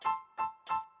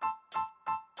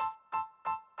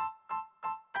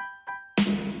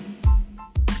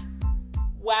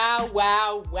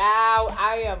Wow.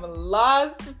 I am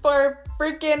lost for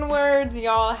freaking words,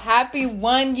 y'all. Happy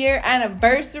 1-year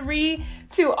anniversary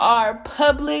to our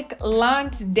public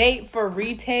launch date for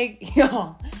Retake.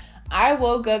 Y'all, I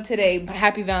woke up today.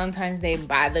 Happy Valentine's Day,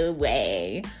 by the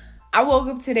way. I woke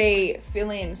up today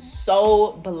feeling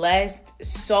so blessed,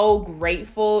 so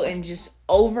grateful, and just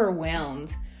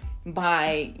overwhelmed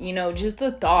by, just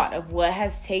the thought of what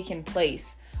has taken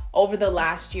place over the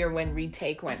last year when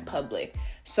Retake went public.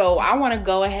 So I want to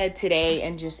go ahead today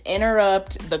and just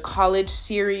interrupt the college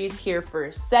series here for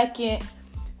a second,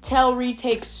 tell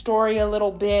Retake's story a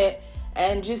little bit,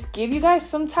 and just give you guys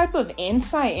some type of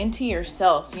insight into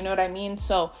yourself. You know what I mean?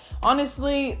 So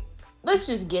honestly, let's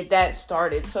just get that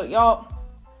started. So y'all,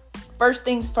 first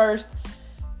things first,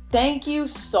 thank you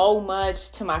so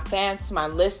much to my fans, to my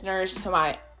listeners, to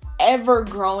my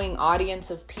ever-growing audience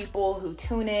of people who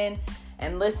tune in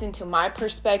and listen to my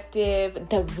perspective,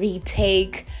 the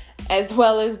Retake, as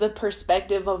well as the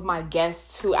perspective of my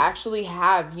guests who actually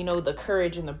have, the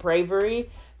courage and the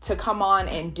bravery to come on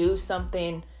and do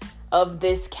something of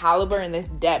this caliber and this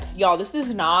depth. Y'all, this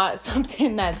is not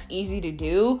something that's easy to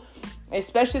do,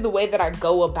 especially the way that I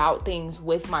go about things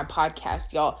with my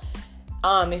podcast, y'all.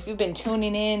 If you've been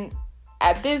tuning in,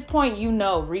 at this point,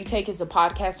 Retake is a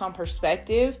podcast on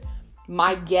perspective.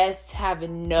 My guests have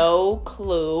no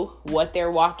clue what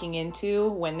they're walking into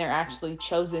when they're actually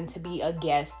chosen to be a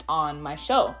guest on my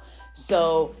show.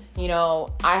 So, I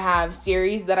have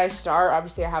series that I start.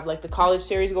 Obviously, I have the college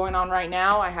series going on right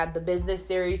now. I had the business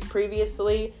series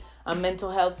previously, a mental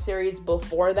health series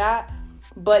before that.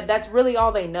 But that's really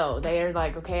all they know. They are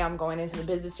like, okay, I'm going into the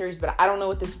business series, but I don't know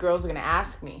what this girl's going to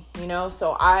ask me,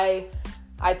 So I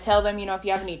tell them, if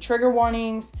you have any trigger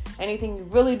warnings, anything you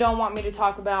really don't want me to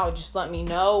talk about, just let me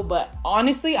know. But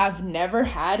honestly, I've never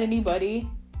had anybody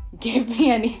give me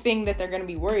anything that they're going to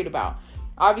be worried about.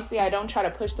 Obviously, I don't try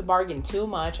to push the bargain too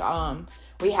much.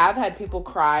 We have had people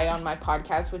cry on my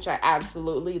podcast, which I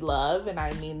absolutely love. And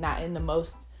I mean that in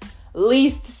the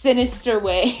least sinister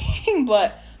way.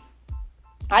 But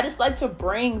I just like to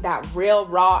bring that real,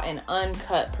 raw, and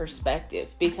uncut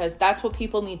perspective because that's what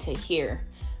people need to hear.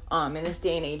 In this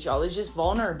day and age, y'all, is just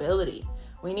vulnerability.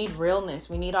 We need realness.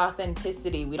 We need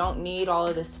authenticity. We don't need all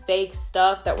of this fake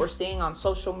stuff that we're seeing on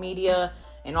social media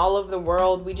and all over the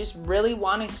world. We just really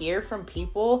want to hear from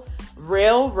people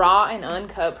real, raw, and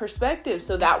uncut perspectives.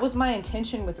 So that was my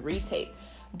intention with Retake.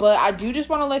 But I do just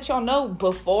want to let y'all know,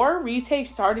 before Retake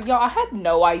started, y'all, I had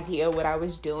no idea what I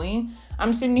was doing.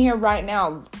 I'm sitting here right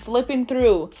now flipping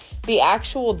through the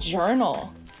actual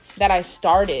journal that I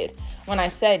started when I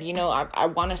said, I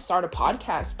want to start a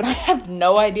podcast, but I have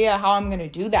no idea how I'm going to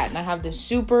do that. And I have this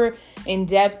super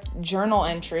in-depth journal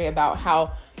entry about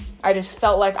how I just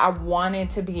felt like I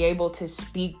wanted to be able to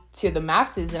speak to the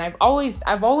masses. And I've always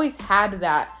had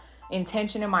that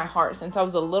intention in my heart since I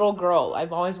was a little girl.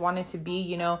 I've always wanted to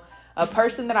be, a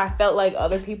person that I felt like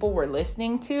other people were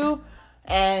listening to.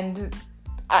 And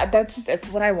that's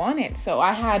what I wanted. So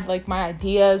I had my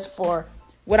ideas for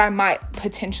what I might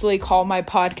potentially call my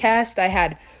podcast. I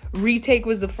had Retake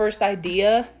was the first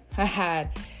idea. I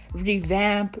had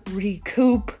revamp,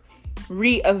 recoup,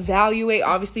 reevaluate.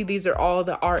 Obviously, these are all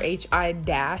the RHI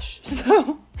dash.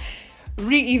 So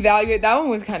reevaluate, that one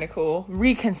was kind of cool.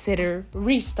 Reconsider,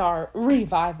 restart,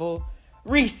 revival,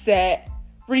 reset,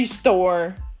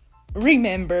 restore,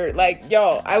 remember.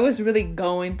 Yo, I was really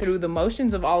going through the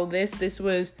motions of all of this. This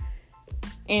was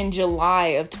in July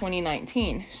of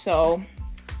 2019. So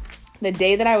the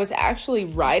day that I was actually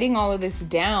writing all of this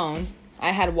down, I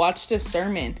had watched a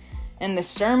sermon, and the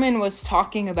sermon was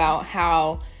talking about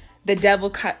how the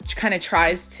devil kind of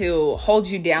tries to hold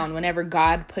you down whenever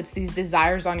God puts these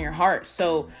desires on your heart.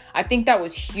 So I think that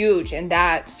was huge, and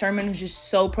that sermon was just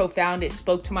so profound. It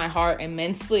spoke to my heart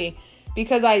immensely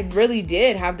because I really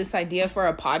did have this idea for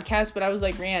a podcast, but I was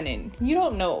like, Rhiannon, you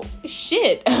don't know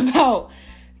shit about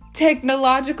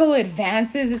technological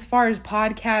advances as far as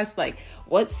podcasts.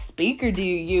 What speaker do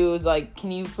you use?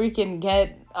 Can you freaking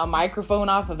get a microphone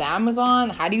off of Amazon?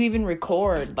 How do you even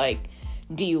record?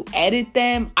 Do you edit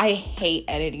them? I hate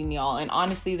editing, y'all. And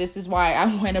honestly, this is why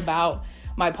I went about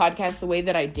my podcast the way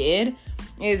that I did,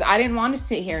 is I didn't want to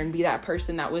sit here and be that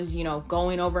person that was,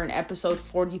 going over an episode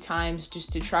 40 times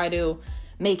just to try to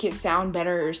make it sound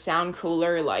better or sound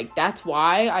cooler. That's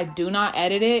why I do not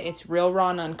edit it. It's real,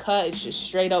 raw, and uncut. It's just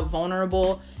straight up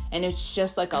vulnerable. And it's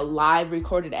just a live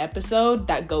recorded episode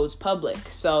that goes public.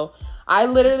 So I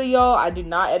literally, y'all, I do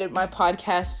not edit my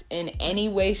podcasts in any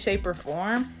way, shape, or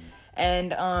form.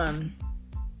 And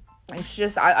it's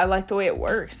just, I like the way it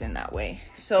works in that way.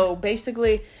 So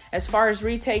basically, as far as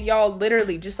retake, y'all,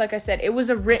 literally, just like I said, it was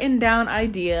a written down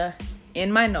idea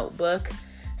in my notebook.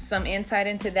 Some insight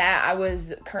into that. I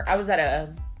was at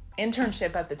a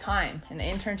internship at the time, and the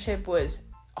internship was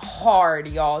hard,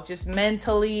 y'all, just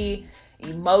mentally,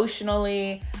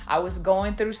 emotionally. I was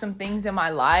going through some things in my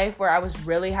life where I was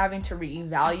really having to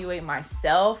reevaluate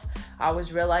myself. I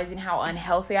was realizing how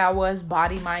unhealthy I was,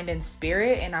 body, mind, and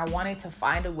spirit, and I wanted to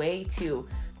find a way to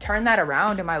turn that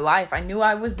around in my life. I knew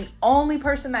I was the only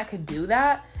person that could do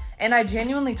that, and I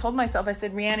genuinely told myself, I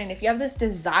said, Rhiannon, if you have this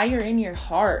desire in your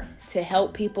heart to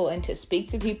help people and to speak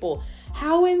to people,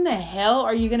 how in the hell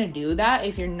are you going to do that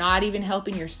if you're not even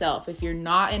helping yourself? If you're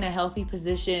not in a healthy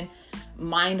position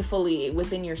mindfully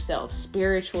within yourself,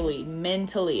 spiritually,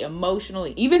 mentally,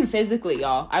 emotionally, even physically,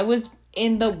 y'all. I was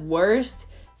in the worst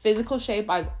physical shape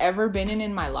I've ever been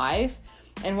in my life.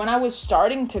 And when I was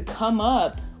starting to come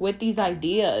up with these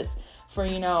ideas for,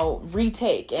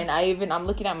 retake, and I'm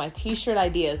looking at my t-shirt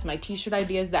ideas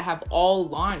that have all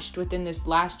launched within this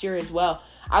last year as well.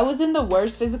 I was in the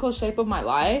worst physical shape of my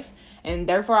life, and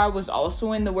therefore I was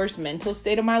also in the worst mental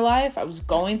state of my life. I was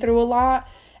going through a lot,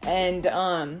 and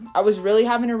I was really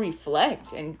having to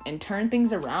reflect and turn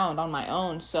things around on my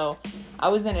own. So I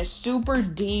was in a super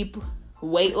deep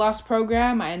weight loss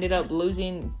program. I ended up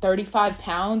losing 35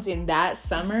 pounds in that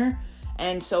summer.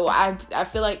 And so I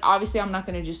feel like, obviously, I'm not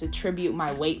going to just attribute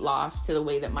my weight loss to the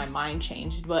way that my mind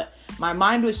changed, but my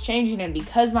mind was changing. And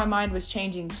because my mind was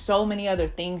changing, so many other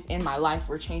things in my life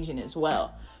were changing as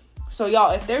well. So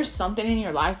y'all, if there's something in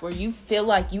your life where you feel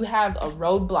like you have a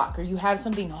roadblock or you have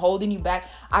something holding you back,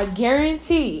 I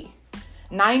guarantee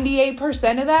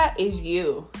 98% of that is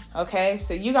you. Okay.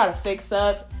 So you got to fix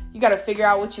up. You got to figure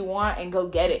out what you want and go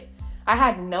get it. I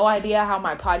had no idea how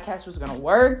my podcast was going to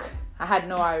work. I had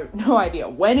no idea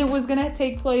when it was going to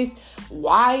take place,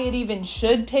 why it even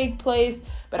should take place,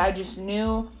 but I just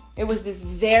knew it was this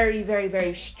very, very,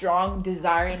 very strong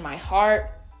desire in my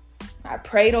heart. I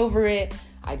prayed over it.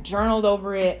 I journaled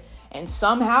over it, and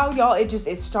somehow, y'all, it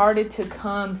started to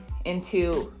come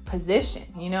into position,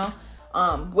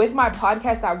 with my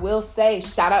podcast. I will say,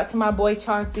 shout out to my boy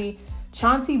Chauncey.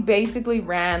 Chauncey basically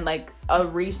ran like a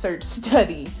research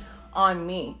study on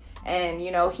me. And,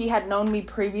 he had known me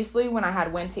previously when I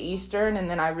had went to Eastern, and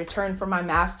then I returned for my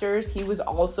master's. He was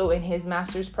also in his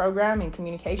master's program in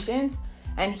communications,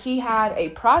 and he had a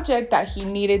project that he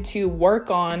needed to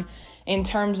work on in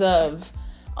terms of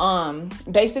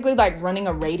basically like running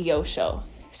a radio show.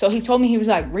 So he told me, he was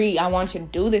like, Ree, I want you to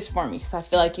do this for me because I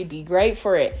feel like you'd be great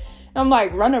for it. And I'm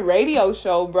like, run a radio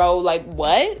show, bro? Like,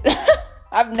 what?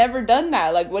 I've never done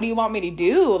that. Like, what do you want me to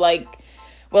do? Like,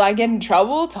 will I get in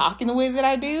trouble talking the way that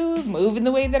I do, moving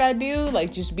the way that I do,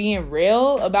 like just being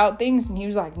real about things? And he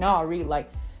was like, no, Ree,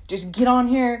 like just get on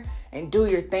here and do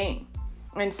your thing.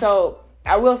 And so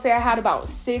I will say I had about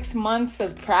 6 months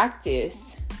of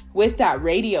practice with that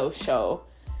radio show.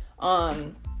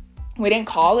 We didn't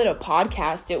call it a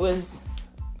podcast. It was,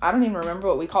 I don't even remember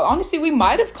what we called it. Honestly, we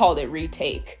might have called it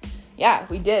Retake. Yeah,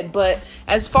 we did. But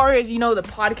as far as, the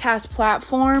podcast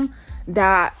platform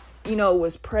that,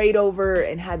 was prayed over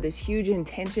and had this huge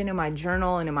intention in my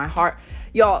journal and in my heart,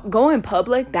 y'all, going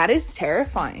public, that is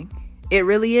terrifying. It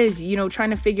really is, trying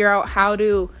to figure out how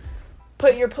to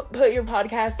put your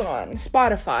podcast on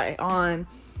Spotify, on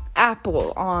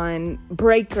Apple, on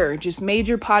Breaker, just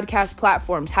major podcast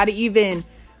platforms, how to even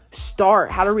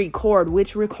start, how to record,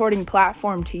 which recording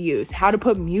platform to use, how to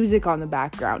put music on the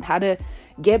background, how to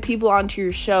get people onto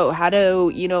your show, how to,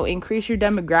 increase your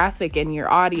demographic and your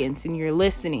audience and your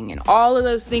listening and all of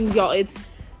those things, y'all.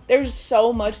 There's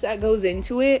so much that goes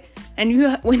into it.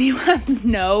 And when you have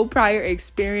no prior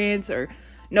experience or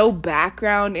no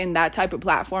background in that type of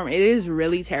platform, it is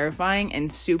really terrifying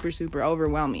and super, super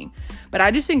overwhelming. But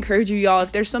I just encourage you, y'all,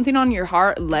 if there's something on your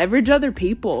heart, leverage other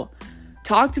people.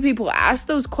 Talk to people, ask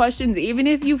those questions, even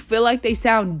if you feel like they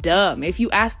sound dumb. If you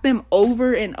ask them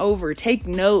over and over, take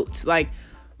notes, like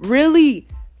really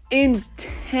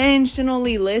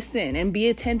intentionally listen and be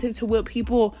attentive to what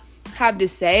people have to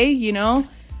say,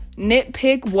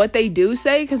 nitpick what they do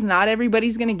say, because not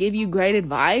everybody's going to give you great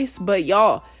advice. But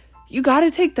y'all, you got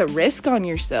to take the risk on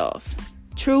yourself.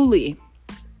 Truly.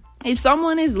 If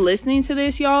someone is listening to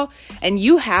this, y'all, and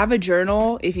you have a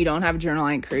journal, if you don't have a journal,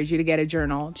 I encourage you to get a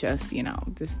journal. Just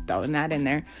throwing that in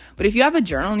there. But if you have a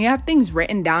journal and you have things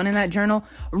written down in that journal,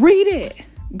 read it.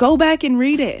 Go back and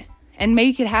read it and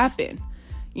make it happen.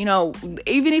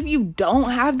 Even if you don't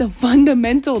have the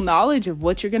fundamental knowledge of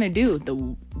what you're going to do, the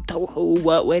who,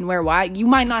 what, when, where, why, you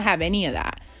might not have any of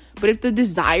that. But if the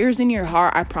desire's in your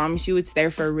heart, I promise you it's there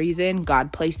for a reason.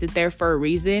 God placed it there for a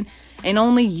reason. And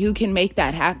only you can make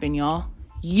that happen, y'all.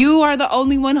 You are the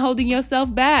only one holding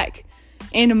yourself back.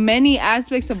 In many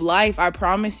aspects of life, I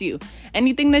promise you.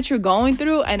 Anything that you're going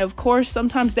through, and of course,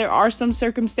 sometimes there are some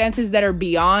circumstances that are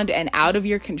beyond and out of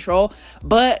your control.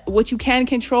 But what you can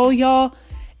control, y'all,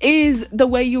 is the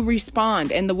way you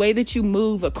respond and the way that you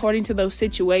move according to those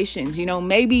situations. You know,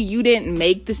 maybe you didn't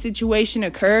make the situation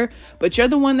occur, but you're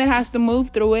the one that has to move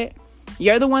through it.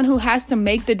 You're the one who has to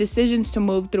make the decisions to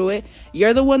move through it.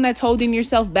 You're the one that's holding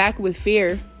yourself back with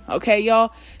fear. Okay,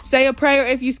 y'all? Say a prayer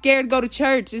if you're scared, go to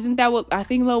church. Isn't that what I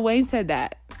think Lil Wayne said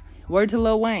that? Word to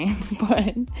Lil Wayne.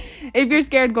 But if you're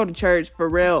scared, go to church, for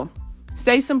real.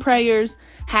 Say some prayers.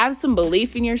 Have some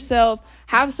belief in yourself.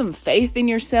 Have some faith in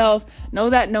yourself. Know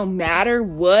that no matter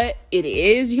what it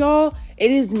is, y'all,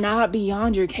 it is not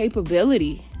beyond your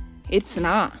capability. It's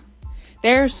not.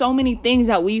 There are so many things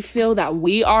that we feel that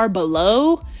we are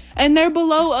below, and they're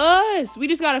below us. We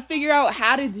just got to figure out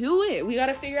how to do it. We got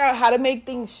to figure out how to make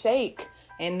things shake.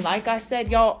 And like I said,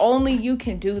 y'all, only you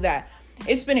can do that.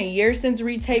 It's been a year since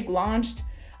Retake launched.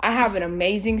 I have an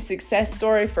amazing success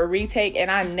story for Retake,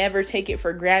 and I never take it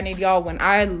for granted, y'all. When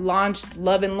I launched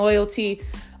Love and Loyalty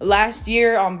last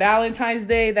year on Valentine's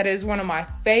Day, that is one of my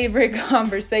favorite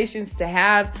conversations to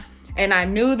have. And I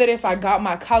knew that if I got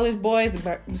my college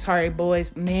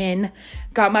men,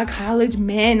 got my college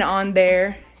men on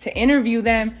there to interview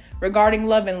them regarding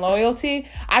love and loyalty,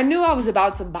 I knew I was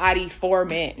about to body 4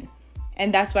 men.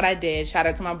 And that's what I did. Shout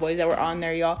out to my boys that were on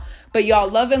there, y'all. But y'all,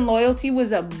 Love and Loyalty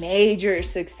was a major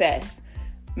success.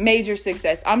 Major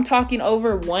success. I'm talking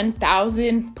over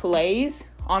 1,000 plays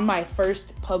on my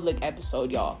first public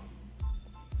episode, y'all.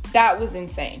 That was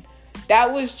insane.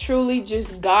 That was truly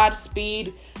just God's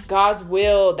speed, God's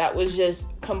will. That was just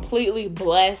completely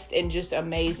blessed and just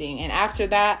amazing. And after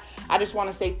that, I just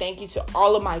want to say thank you to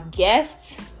all of my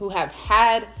guests who have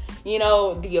had, you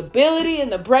know, the ability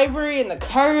and the bravery and the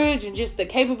courage and just the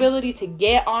capability to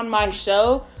get on my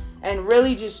show and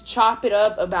really just chop it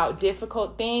up about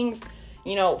difficult things,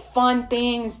 you know, fun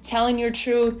things, telling your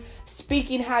truth,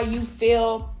 speaking how you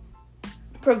feel,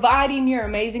 providing your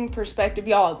amazing perspective.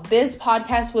 Y'all, this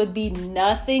podcast would be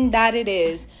nothing that it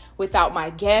is without my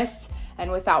guests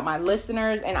and without my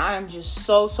listeners. And I am just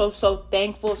so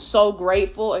thankful, so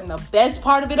grateful. And the best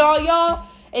part of it all, y'all,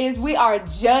 is we are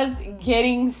just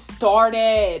getting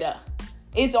started.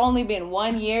 It's only been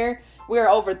 1 year. We're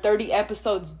over 30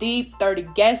 episodes deep, 30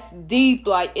 guests deep.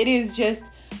 Like, it is just,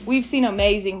 we've seen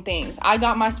amazing things. I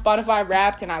got my Spotify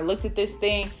Wrapped and I looked at this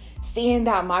thing, seeing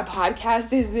that my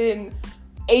podcast is in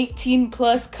 18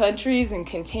 plus countries and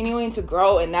continuing to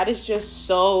grow. And that is just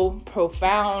so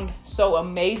profound, so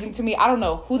amazing to me. I don't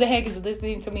know who the heck is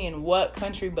listening to me in what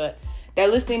country, but they're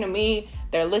listening to me.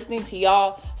 They're listening to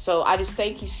y'all. So I just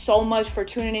thank you so much for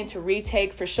tuning in to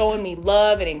Retake, for showing me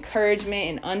love and encouragement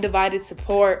and undivided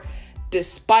support,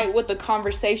 despite what the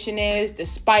conversation is,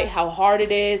 despite how hard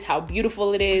it is, how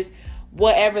beautiful it is,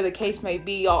 whatever the case may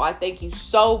be, y'all. I thank you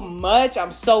so much.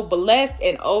 I'm so blessed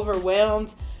and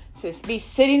overwhelmed to be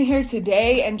sitting here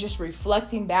today and just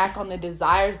reflecting back on the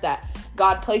desires that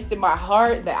God placed in my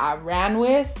heart that I ran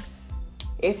with.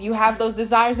 If you have those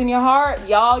desires in your heart,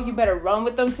 y'all, you better run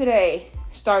with them today.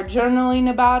 Start journaling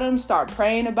about them, start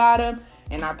praying about them,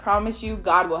 and I promise you,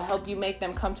 God will help you make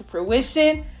them come to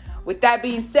fruition. With that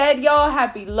being said, y'all,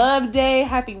 happy Love Day,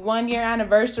 happy 1 year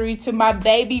anniversary to my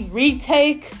baby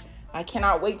Retake. I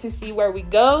cannot wait to see where we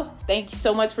go. Thank you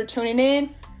so much for tuning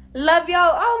in. Love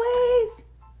y'all always.